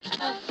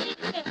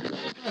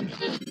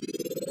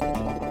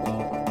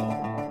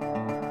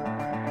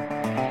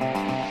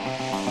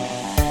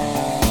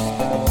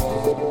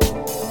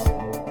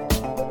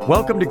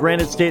Welcome to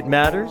Granite State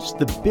Matters,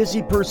 the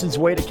busy person's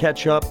way to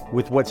catch up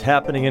with what's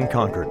happening in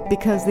Concord.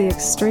 Because the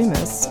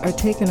extremists are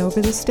taking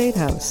over the State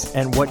House.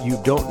 And what you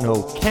don't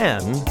know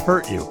can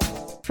hurt you.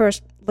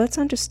 First, let's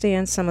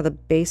understand some of the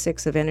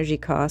basics of energy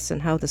costs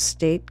and how the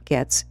state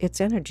gets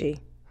its energy.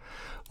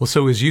 Well,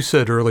 so as you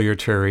said earlier,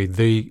 Terry,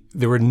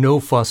 there are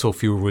no fossil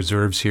fuel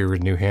reserves here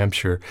in New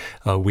Hampshire.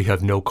 We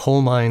have no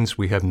coal mines,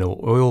 we have no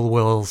oil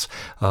wells,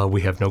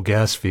 we have no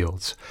gas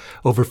fields.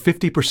 Over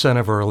 50%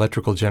 of our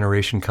electrical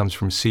generation comes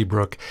from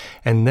Seabrook,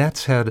 and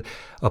that's had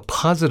a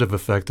positive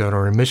effect on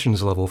our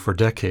emissions level for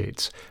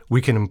decades.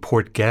 We can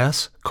import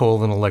gas,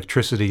 coal, and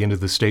electricity into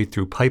the state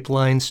through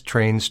pipelines,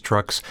 trains,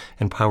 trucks,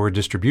 and power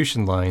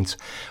distribution lines,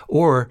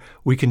 or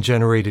we can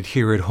generate it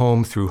here at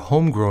home through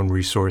homegrown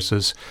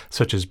resources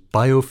such as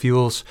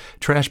biofuels,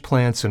 trash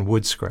plants, and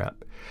wood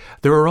scrap.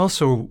 There are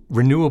also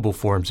renewable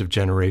forms of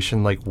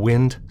generation like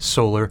wind,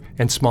 solar,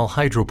 and small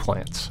hydro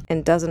plants.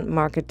 And doesn't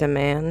market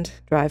demand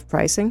drive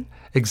pricing?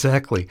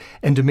 Exactly.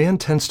 And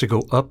demand tends to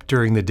go up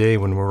during the day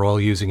when we're all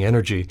using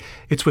energy.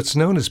 It's what's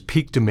known as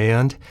peak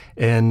demand,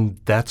 and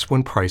that's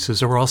when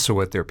prices are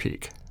also at their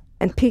peak.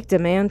 And peak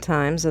demand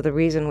times are the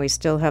reason we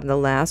still have the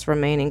last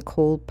remaining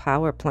coal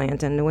power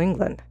plant in New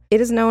England. It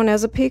is known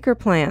as a peaker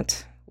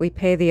plant. We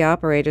pay the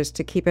operators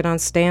to keep it on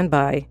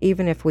standby,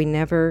 even if we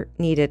never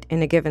need it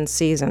in a given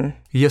season.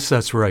 Yes,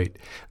 that's right.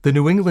 The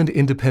New England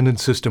Independent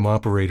System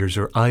Operators,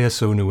 or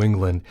ISO New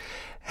England,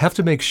 have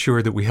to make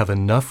sure that we have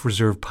enough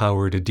reserve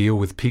power to deal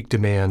with peak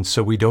demand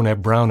so we don't have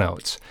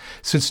brownouts.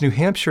 Since New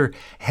Hampshire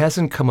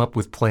hasn't come up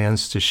with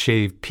plans to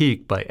shave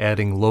peak by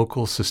adding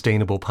local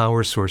sustainable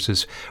power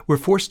sources, we're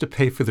forced to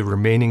pay for the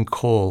remaining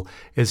coal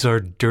as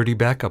our dirty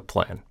backup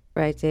plan.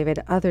 Right, David.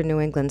 Other New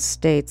England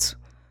states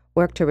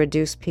work to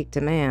reduce peak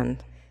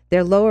demand.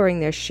 They're lowering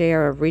their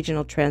share of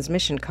regional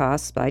transmission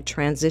costs by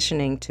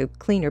transitioning to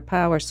cleaner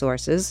power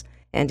sources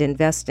and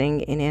investing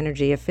in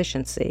energy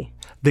efficiency.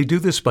 They do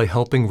this by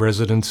helping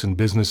residents and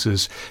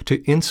businesses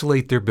to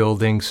insulate their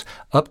buildings,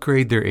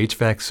 upgrade their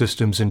HVAC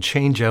systems, and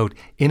change out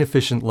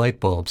inefficient light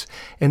bulbs.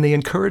 And they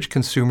encourage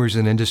consumers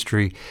and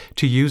industry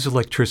to use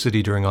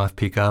electricity during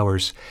off-peak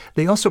hours.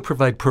 They also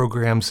provide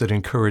programs that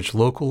encourage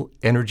local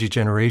energy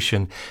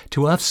generation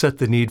to offset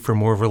the need for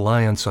more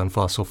reliance on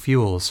fossil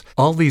fuels.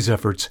 All these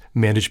efforts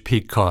manage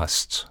peak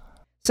costs.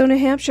 So New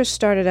Hampshire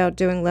started out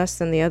doing less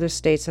than the other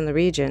states in the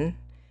region,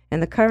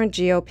 and the current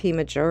GOP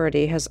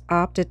majority has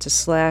opted to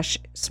slash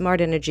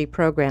smart energy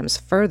programs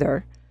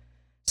further.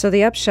 So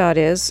the upshot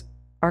is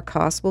our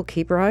costs will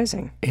keep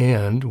rising.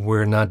 And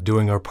we're not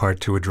doing our part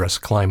to address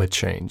climate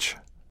change.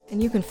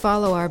 And you can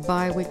follow our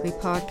bi-weekly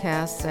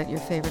podcasts at your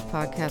favorite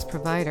podcast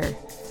provider,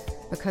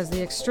 because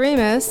the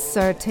extremists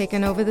are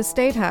taking over the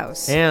State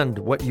House. And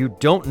what you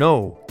don't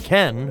know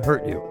can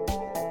hurt you.